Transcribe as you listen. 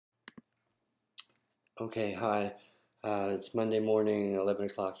Okay, hi. It's Monday morning, 11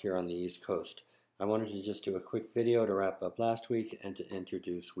 o'clock here on the East Coast. I wanted to just do a quick video to wrap up last week and to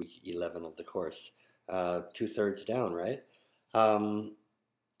introduce week 11 of the course. Two-thirds down, right? Um,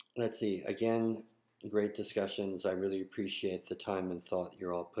 let's see. Again, great discussions. I really appreciate the time and thought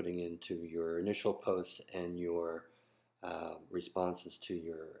you're all putting into your initial post and your responses to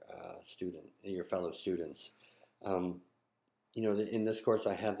your fellow students. Um, in this course,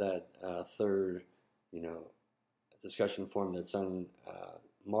 I have that third, you know, discussion forum that's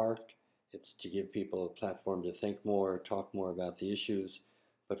unmarked. It's to give people a platform to think more, talk more about the issues.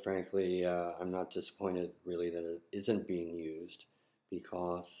 But frankly, I'm not disappointed really that it isn't being used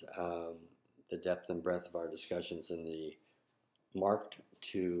because the depth and breadth of our discussions in the marked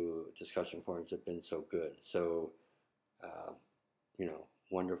to discussion forums have been so good. So, uh,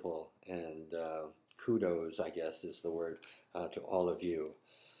 wonderful and kudos, I guess, is the word to all of you.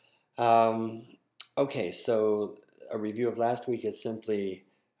 Um, okay, so a review of last week is simply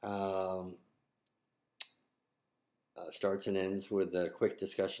starts and ends with a quick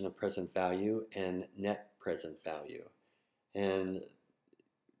discussion of present value and net present value. And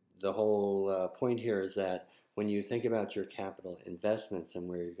the whole point here is that when you think about your capital investments and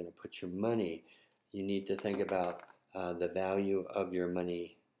where you're going to put your money, you need to think about the value of your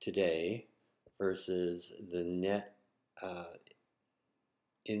money today versus the net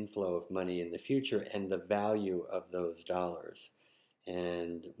inflow of money in the future and the value of those dollars.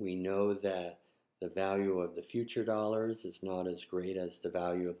 And we know that the value of the future dollars is not as great as the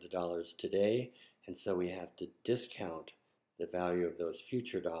value of the dollars today, and so we have to discount the value of those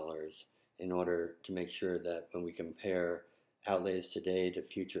future dollars in order to make sure that when we compare outlays today to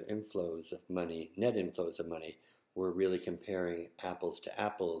future inflows of money, net inflows of money, we're really comparing apples to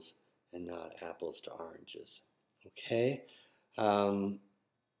apples and not apples to oranges. Okay?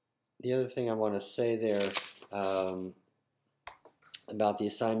 The other thing I want to say there about the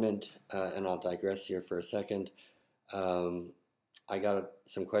assignment, and I'll digress here for a second. I got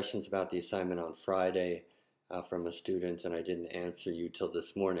some questions about the assignment on Friday from a student, and I didn't answer you till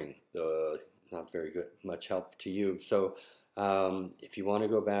this morning. Not very good, much help to you. So if you want to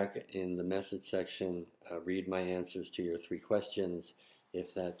go back in the message section, read my answers to your 3 questions.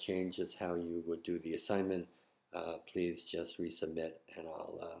 If that changes how you would do the assignment, please just resubmit and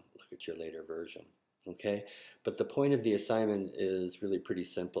I'll look at your later version. Okay, but the point of the assignment is really pretty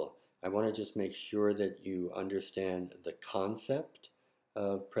simple. I want to just make sure that you understand the concept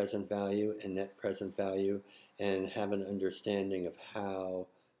of present value and net present value and have an understanding of how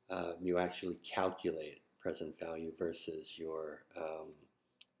you actually calculate present value versus your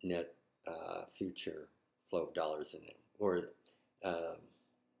net future flow of dollars in it, or uh,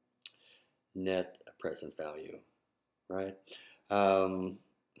 net present value, right?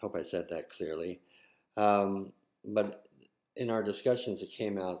 Hope I said that clearly. But in our discussions, it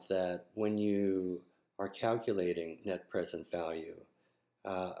came out that when you are calculating net present value,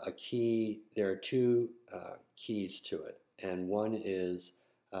 there are 2 keys to it, and one is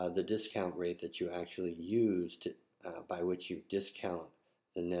the discount rate that you actually use by which you discount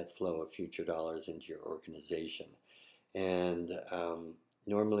the net flow of future dollars into your organization. And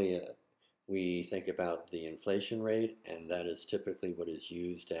normally we think about the inflation rate, and that is typically what is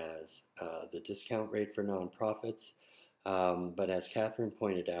used as the discount rate for nonprofits. But as Catherine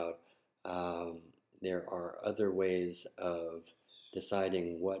pointed out, there are other ways of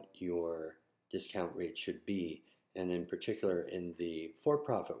deciding what your discount rate should be. And in particular, in the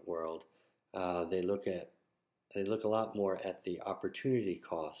for-profit world, they look a lot more at the opportunity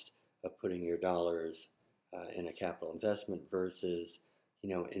cost of putting your dollars in a capital investment versus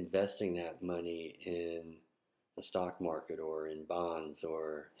investing that money in the stock market or in bonds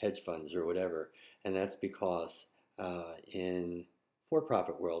or hedge funds or whatever. And that's because in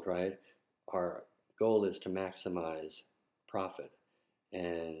for-profit world, right, our goal is to maximize profit.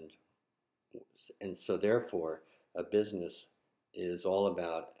 And so therefore, a business is all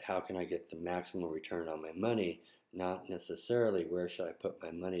about how can I get the maximum return on my money, not necessarily where should I put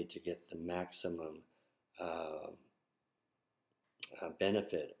my money to get the maximum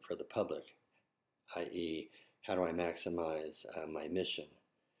benefit for the public, i.e., how do I maximize my mission?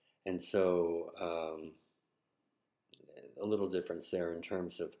 And so a little difference there in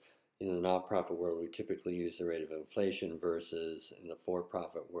terms of in the nonprofit world, we typically use the rate of inflation versus in the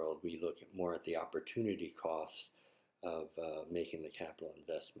for-profit world, we look more at the opportunity costs of making the capital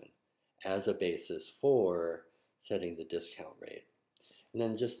investment as a basis for setting the discount rate. And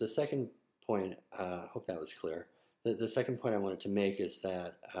then just the second point, I hope that was clear. The second point I wanted to make is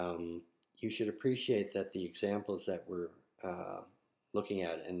that you should appreciate that the examples that were looking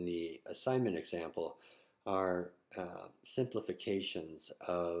at in the assignment example are simplifications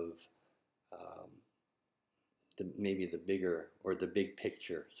of um, maybe the bigger or the big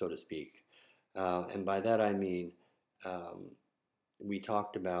picture, so to speak. And by that I mean we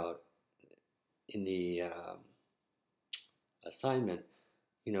talked about in the assignment,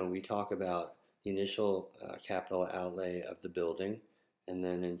 we talk about the initial capital outlay of the building, and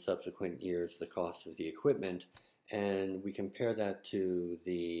then in subsequent years the cost of the equipment, and we compare that to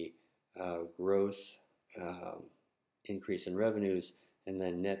the gross increase in revenues, and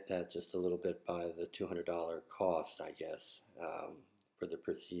then net that just a little bit by the $200 cost, I guess, for the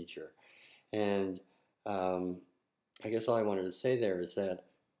procedure. And I guess all I wanted to say there is that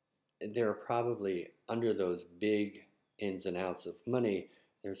there are probably, under those big ins and outs of money,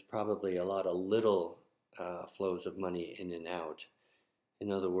 there's probably a lot of little flows of money in and out.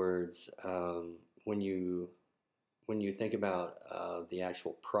 In other words, when you think about the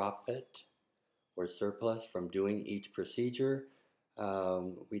actual profit or surplus from doing each procedure,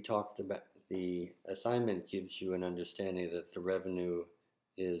 we talked about the assignment gives you an understanding that the revenue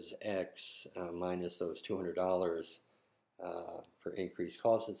is X minus those $200 for increased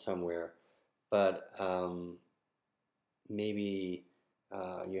costs somewhere, but maybe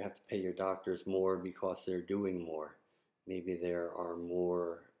you have to pay your doctors more because they're doing more. Maybe there are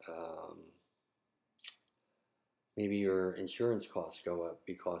more, maybe your insurance costs go up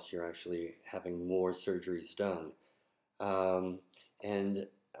because you're actually having more surgeries done. And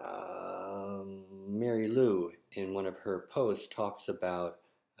Mary Lou, in one of her posts, talks about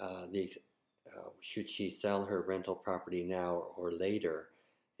should she sell her rental property now or later,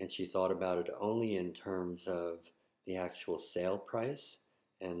 and she thought about it only in terms of the actual sale price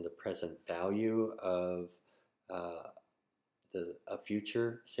and the present value of a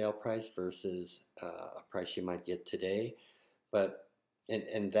future sale price versus a price you might get today. But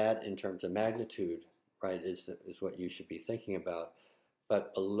and that in terms of magnitude, right, is what you should be thinking about.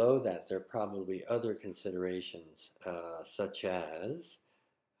 But below that, there are probably other considerations, such as,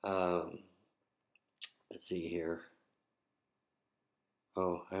 let's see here.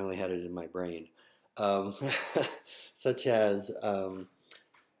 Oh, I only had it in my brain. Such as,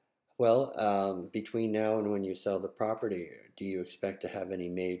 between now and when you sell the property, do you expect to have any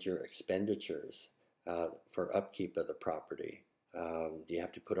major expenditures for upkeep of the property? Do you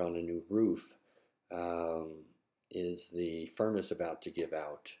have to put on a new roof? Is the furnace about to give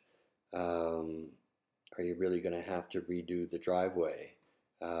out? Are you really going to have to redo the driveway?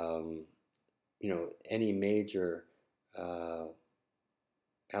 Any major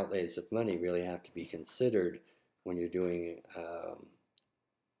outlays of money really have to be considered when you're doing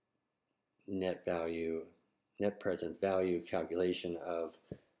net present value calculation of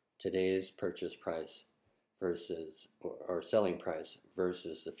today's purchase price versus or selling price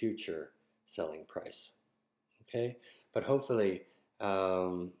versus the future selling price. Okay, but hopefully,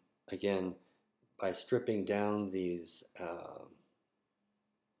 again, by stripping down these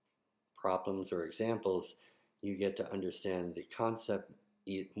problems or examples, you get to understand the concept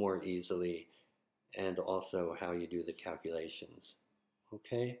more easily, and also how you do the calculations.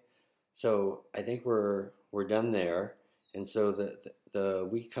 Okay, so I think we're done there, and so the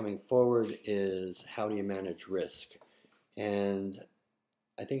week coming forward is how do you manage risk. And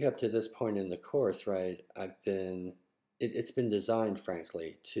I think up to this point in the course, right, it's been designed,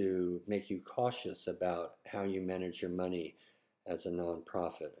 frankly, to make you cautious about how you manage your money as a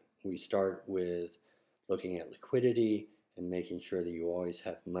nonprofit. We start with looking at liquidity and making sure that you always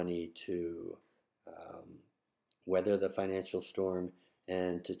have money to weather the financial storm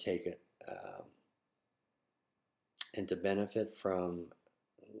and to take it and to benefit from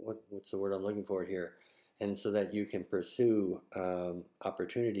what's the word I'm looking for here, and so that you can pursue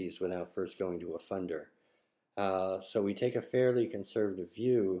opportunities without first going to a funder. So we take a fairly conservative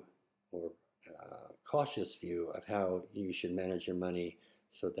view or cautious view of how you should manage your money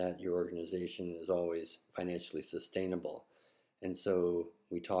so that your organization is always financially sustainable. And so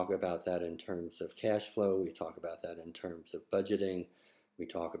we talk about that in terms of cash flow, we talk about that in terms of budgeting, we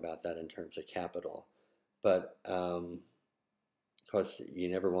talk about that in terms of capital. But of course, you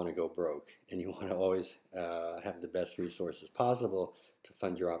never want to go broke, and you want to always have the best resources possible to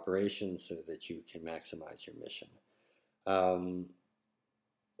fund your operations so that you can maximize your mission.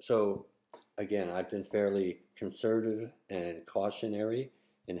 So again, I've been fairly conservative and cautionary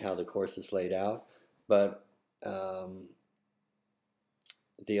in how the course is laid out, but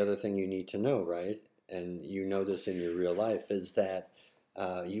the other thing you need to know, right, and you know this in your real life, is that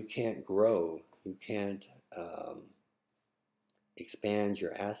you can't grow, you can't expand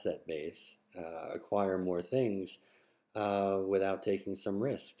your asset base, acquire more things without taking some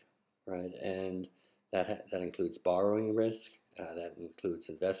risk, right? And that includes borrowing risk, that includes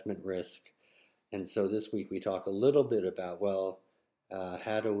investment risk. And so this week we talk a little bit about, well,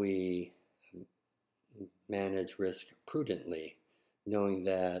 how do we manage risk prudently, knowing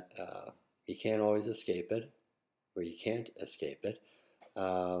that you can't always escape it, or you can't escape it,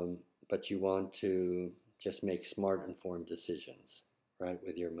 but you want to just make smart, informed decisions, right,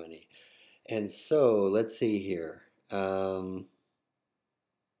 with your money. And so let's see here. So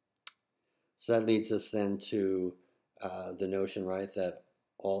that leads us then to the notion, right, that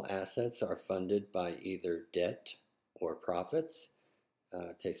all assets are funded by either debt or profits.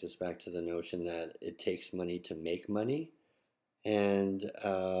 It takes us back to the notion that it takes money to make money. And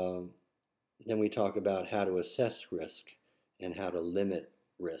then we talk about how to assess risk and how to limit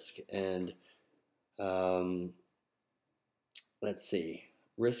risk. And let's see,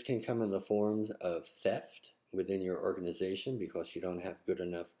 risk can come in the forms of theft within your organization because you don't have good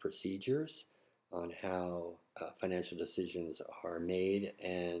enough procedures on how financial decisions are made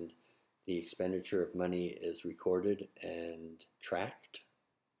and the expenditure of money is recorded and tracked,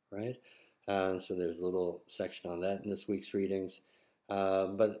 right? So there's a little section on that in this week's readings.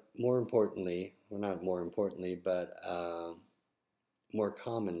 But more importantly, well, not more importantly, but more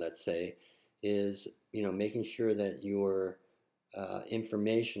common, let's say, is making sure that your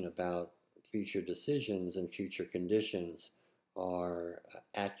information about future decisions and future conditions are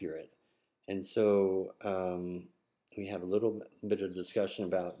accurate. And so we have a little bit of discussion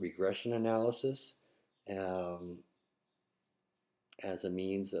about regression analysis as a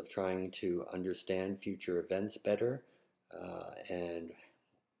means of trying to understand future events better and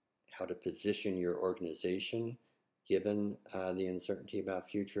how to position your organization given the uncertainty about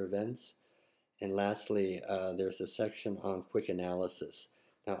future events. And lastly, there's a section on quick analysis.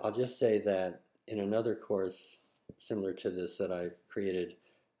 Now, I'll just say that in another course similar to this that I created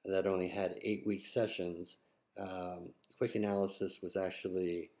that only had 8-week sessions, quick analysis was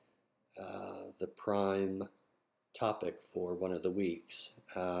actually the prime topic for one of the weeks.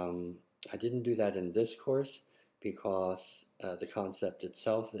 I didn't do that in this course because the concept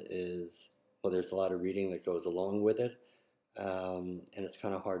itself is, well, there's a lot of reading that goes along with it, and it's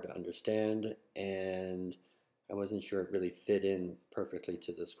kind of hard to understand, and I wasn't sure it really fit in perfectly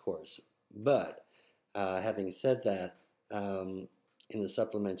to this course. But having said that, in the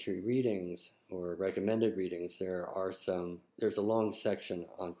supplementary readings or recommended readings, there's a long section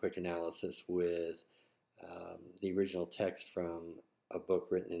on quick analysis with the original text from a book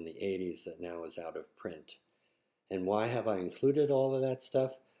written in the 80s that now is out of print. And why have I included all of that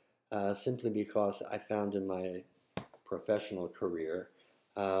stuff? Simply because I found in my professional career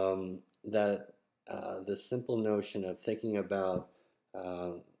that the simple notion of thinking about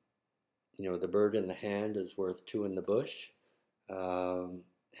the bird in the hand is worth two in the bush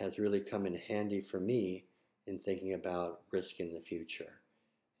has really come in handy for me in thinking about risk in the future.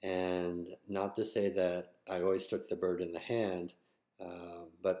 And not to say that I always took the bird in the hand,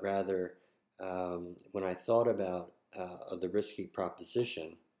 but rather when I thought about the risky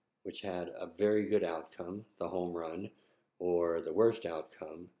proposition, which had a very good outcome, the home run, or the worst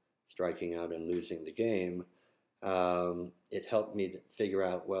outcome, striking out and losing the game, it helped me to figure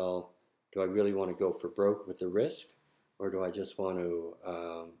out, well, do I really want to go for broke with the risk, or do I just want to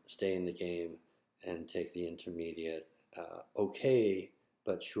stay in the game and take the intermediate, okay,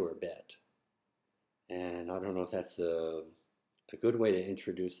 but sure bet? And I don't know if that's a good way to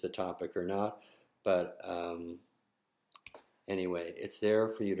introduce the topic or not, but anyway, it's there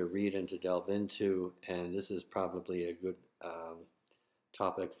for you to read and to delve into, and this is probably a good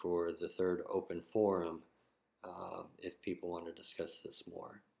topic for the third open forum if people want to discuss this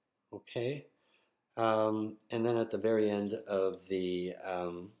more. Okay? And then at the very end of the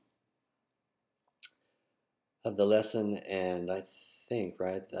lesson, and I think,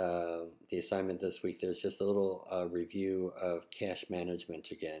 right, the assignment this week, there's just a little review of cash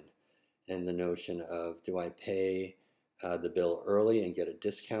management again, and the notion of, do I pay the bill early and get a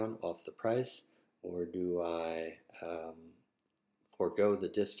discount off the price, or do I forego the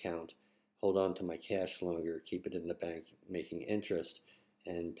discount, hold on to my cash longer, keep it in the bank making interest,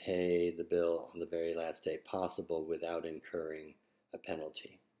 and pay the bill on the very last day possible without incurring a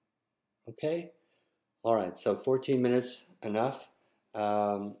penalty? Okay? All right, so 14 minutes, enough.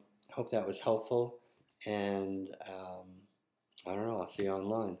 Hope that was helpful, and I don't know, I'll see you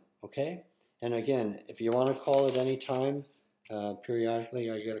online, okay? And again, if you want to call at any time,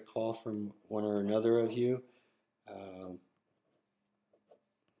 periodically I get a call from one or another of you,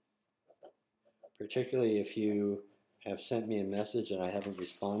 particularly if you have sent me a message and I haven't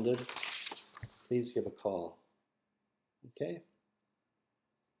responded, please give a call. Okay.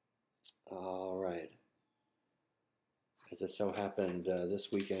 All right. As it so happened, this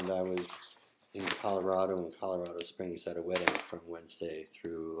weekend I was in Colorado Springs at a wedding from Wednesday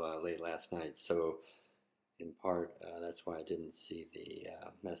through late last night. So in part, that's why I didn't see the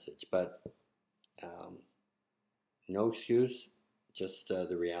message. But um, no excuse, just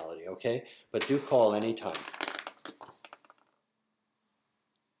the reality, okay? But do call anytime.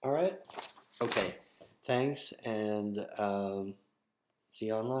 All right? Okay. Thanks, and see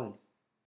you online.